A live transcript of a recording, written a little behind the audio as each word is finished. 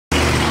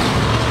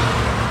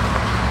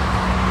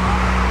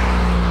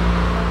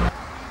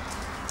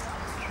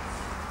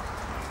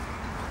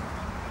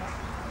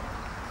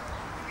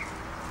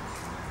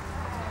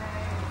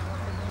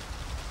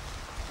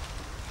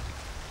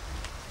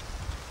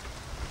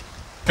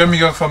Kami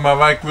gang van my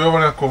wijk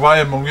weer ko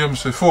Hawaiian mong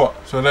se voor.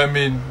 So that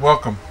means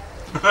welcome.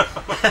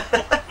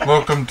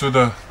 Welcome to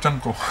the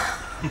jungle.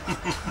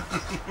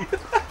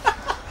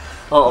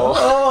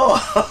 Oh.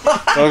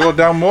 I'll go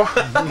down more.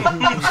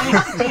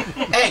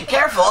 Hey,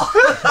 careful.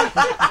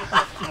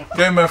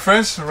 Okay, my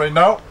friends, right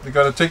now we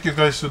gotta take you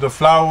guys to the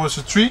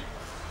flowers tree.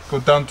 Go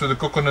down to the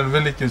coconut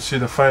village and see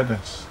the fire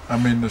dance. I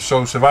mean the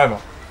show survival.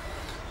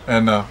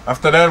 And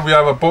after that we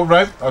have a boat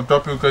ride. I'll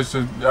drop you guys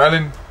to the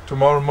island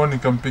tomorrow morning.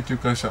 Come pick you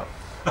guys up.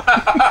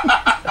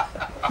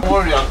 Don't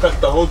worry, I'll cut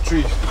the whole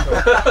tree.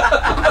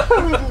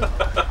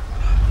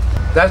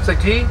 That's the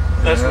key?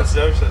 That's what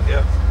Zoe said,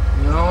 yeah.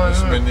 No, This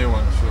is my new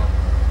one,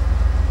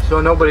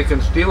 so nobody can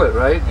steal it,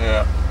 right?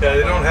 yeah. Yeah,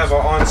 they don't have an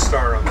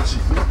OnStar on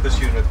this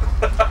unit.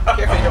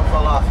 Careful you don't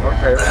fall off.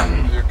 Okay.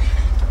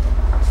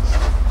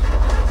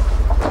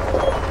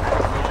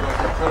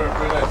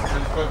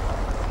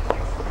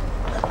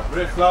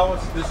 Red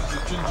flowers, this is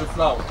a ginger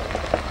flower.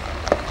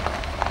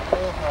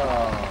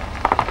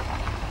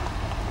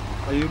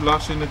 Are you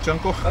lost in the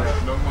jungle?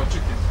 No more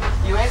chicken.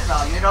 You ate it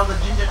all. You ate all the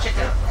ginger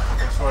chicken.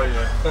 That's why,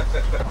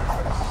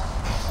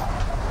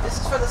 This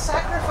is for the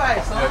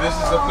sacrifice. yeah, this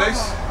is the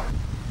place.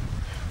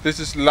 This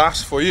is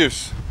last for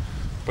years,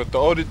 but the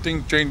only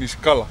thing change is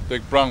color,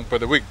 like brown by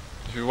the week.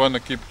 If you want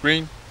to keep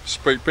green,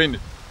 spray paint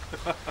it.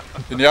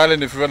 In the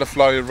island, if you want to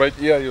fly your right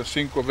ear, your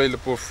cinco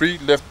available free.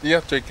 Left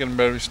ear, taken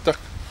very stuck.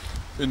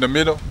 In the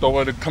middle, don't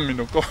want to coming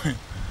or going.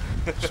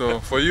 So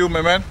for you,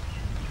 my man,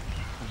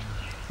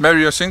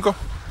 marry your cinco.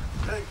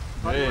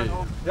 Hey.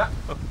 Yeah.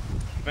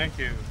 Thank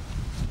you.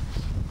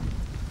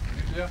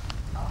 Yeah.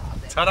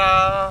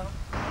 Ta-da!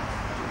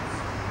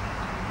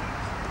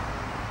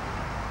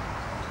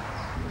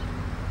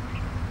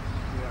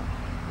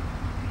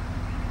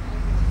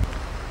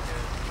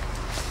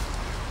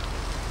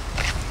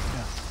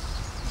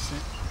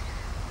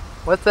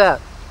 What's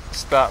that?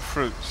 Start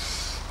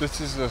fruits.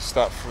 This is the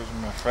start fruit,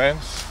 my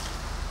friends.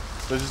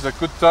 This is a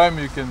good time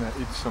you can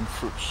eat some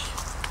fruits.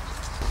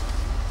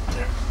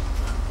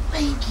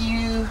 Thank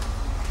you.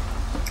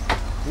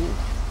 Ooh.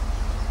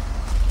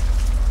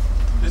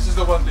 This is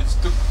the one that's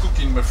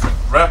cooking, my friend.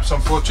 Wrap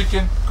some pork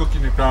chicken, cook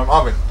in the ground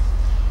oven.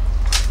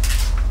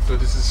 So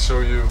this is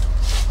show you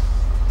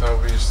how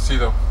we see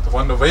the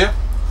one over here.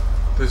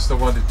 This is the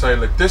one you tie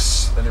like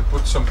this, and you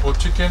put some pork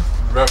chicken,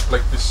 wrap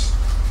like this.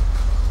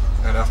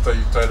 And after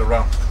you tie it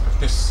around like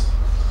this.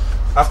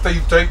 After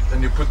you tie it,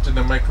 and you put it in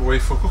the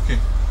microwave for cooking.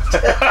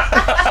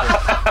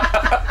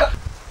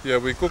 Yeah,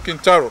 we cook in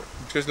taro.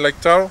 Just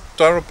like taro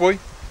boy,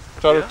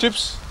 taro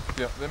chips.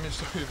 Yeah, let me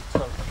show you the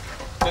taro.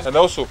 And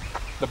also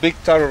the big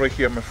taro right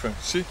here, my friend.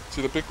 See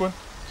the big one?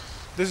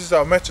 This is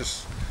our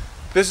matches.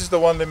 This is the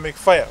one that make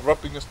fire,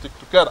 rubbing a stick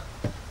together.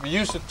 We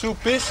use the two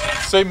pieces,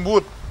 same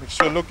wood. If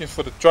you're looking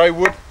for the dry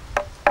wood,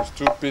 it's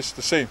two pieces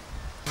the same.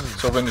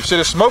 So when you see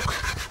the smoke,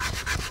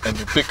 and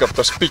you pick up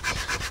the speed,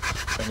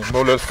 and you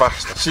move a little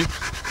faster. See?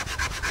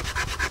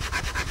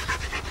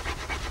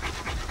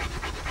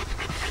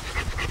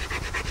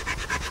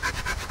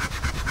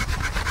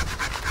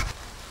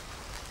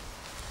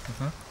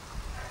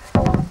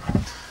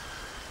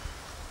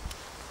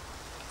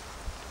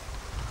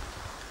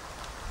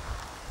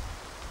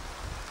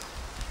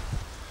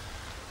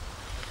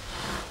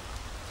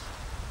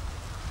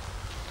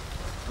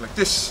 Like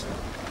this.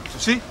 You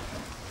see?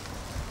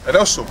 And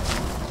also,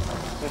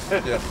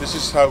 yeah, this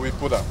is how we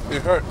put up.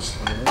 It hurts.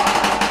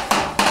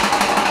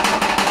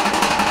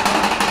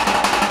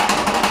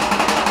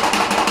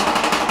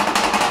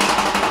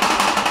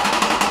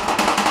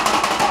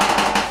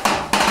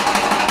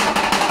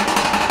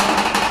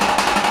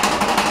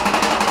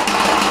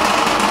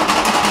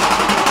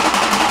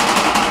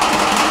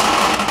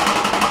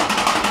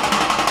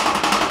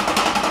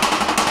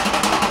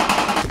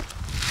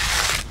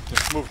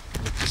 Just move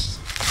like this.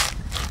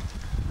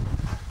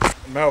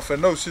 Mouth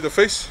and nose, see the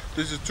face?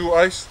 This is two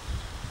eyes.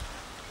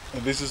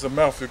 And this is the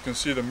mouth, you can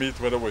see the meat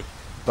right away.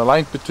 The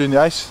line between the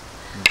eyes,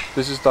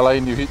 this is the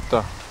line you hit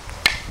the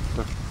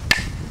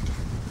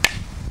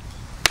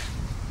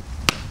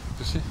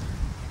you see?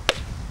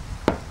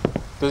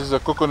 This is the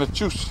coconut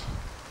juice.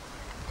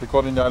 They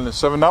call it in the island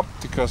 7-Up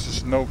because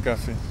there's no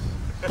caffeine.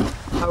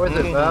 How is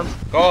it, Bob?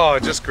 Oh,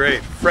 just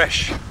great.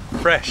 Fresh.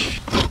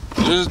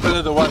 This is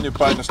better the one you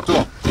buy in the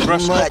store.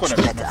 Fresh Much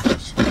coconut.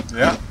 better.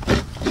 Yeah?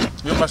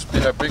 You must be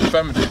a big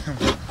family.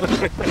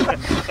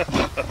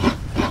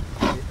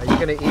 Are you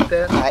gonna eat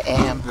that? I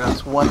am. Yeah.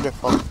 It's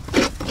wonderful.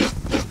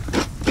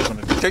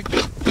 Cake.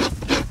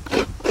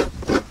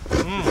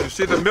 You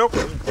see the milk?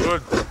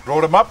 Good.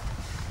 Roll them up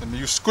and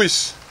you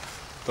squeeze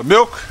the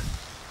milk.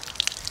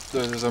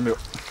 This is the milk.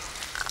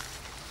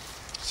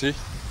 See?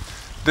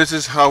 This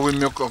is how we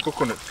milk our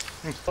coconut.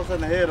 On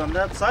the head on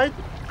that side,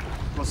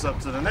 goes up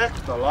to the neck,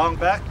 the long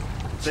back,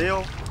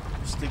 tail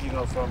sticking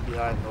up from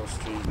behind those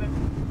trees.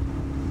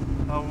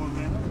 How would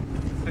we know?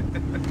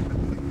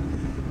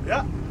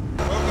 Yeah.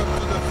 Welcome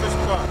to the fish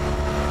pond.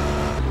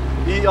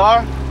 ER,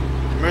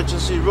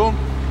 emergency room,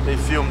 they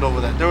filmed over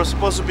there. They were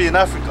supposed to be in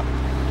Africa.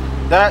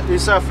 That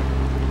is Africa.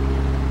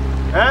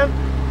 And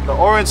The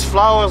orange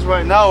flowers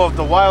right now of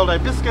the wild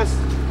hibiscus,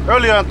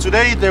 earlier on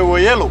today they were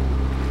yellow.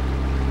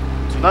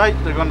 Tonight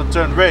they're gonna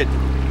turn red.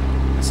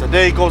 As the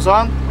day goes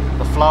on,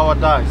 the flower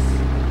dies.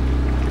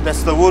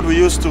 That's the wood we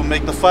used to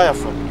make the fire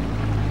from.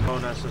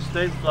 Known as the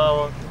state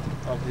flower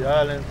of the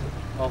island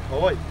of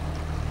Hawaii.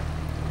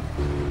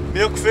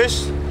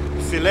 Milkfish,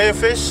 fillet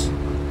fish,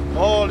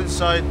 all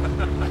inside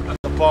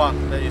the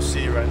pond that you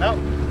see right now.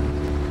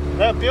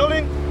 That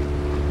building,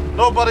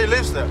 nobody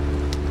lives there.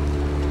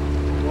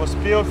 It was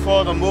built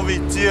for the movie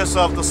Tears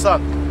of the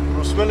Sun.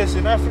 Bruce Willis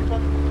in Africa.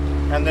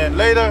 And then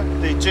later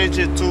they changed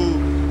it to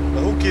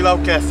the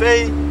Hukilau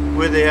Cafe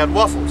where they had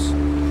waffles.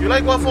 You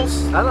like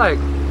waffles? I like.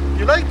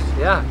 You like?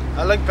 Yeah.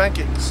 I like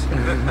pancakes.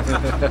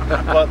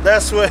 But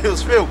that's where it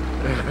was filmed.